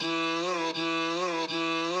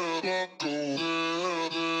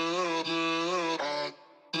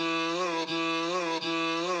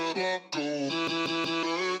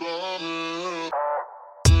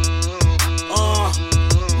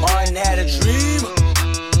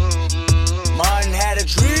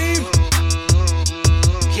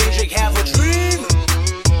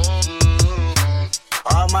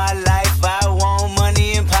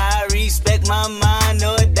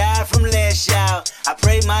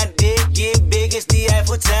big as the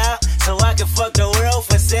Eiffel Tower, so I can fuck the world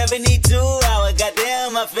for 72 hours.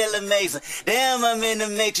 Goddamn, I feel amazing. Damn, I'm in the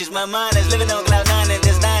matrix. My mind is living on cloud nine, and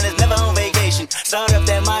this nine is never on vacation. Start up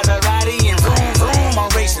that Maserati and vroom, vroom, I'm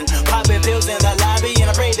racing. Popping pills in the lobby, and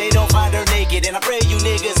I pray they don't find her naked. And I pray you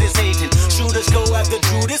niggas is Satan. Shooters go after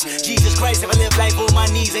Judas. Jesus Christ, if I live life on my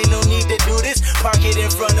knees, ain't no need to do this. Park it in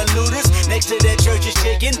front of looters. Next to that church is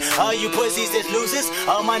chicken. All you pussies is losers.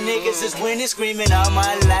 All my niggas is winning, screaming all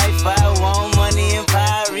my life. I want money and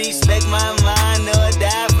power. Respect my mind or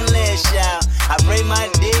die from less shout. I pray my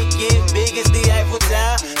dick get big as the Eiffel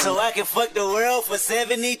Tower, so I can fuck the world for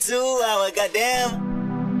 72 hours. Goddamn.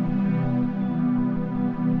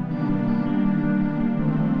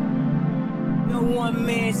 No one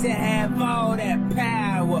man should have all that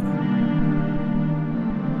power.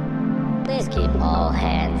 Please keep all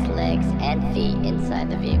hands, legs, and feet inside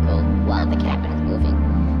the vehicle while the cabin is moving.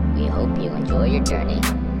 We hope you enjoy your journey,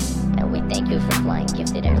 and we thank you for flying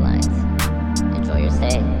Gifted Airlines. Enjoy your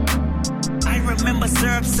stay. I remember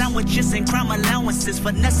syrup sandwiches and crime allowances.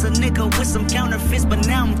 Finesse a nigga with some counterfeits, but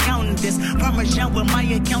now I'm counting this. Parmesan where my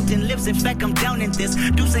accountant lives, in fact I'm down in this.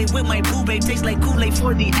 Douce with my boo babe, tastes like Kool-Aid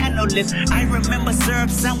for the analyst. I remember syrup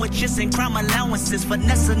sandwiches and crime allowances.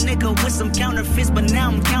 Finesse a nigga with some counterfeits, but now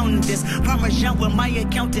I'm counting this. Parmesan where my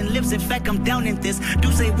accountant lives, in fact I'm down in this.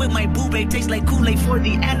 Douce with my boo babe, tastes like Kool-Aid for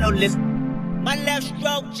the analyst. My left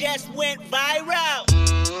stroke just went viral.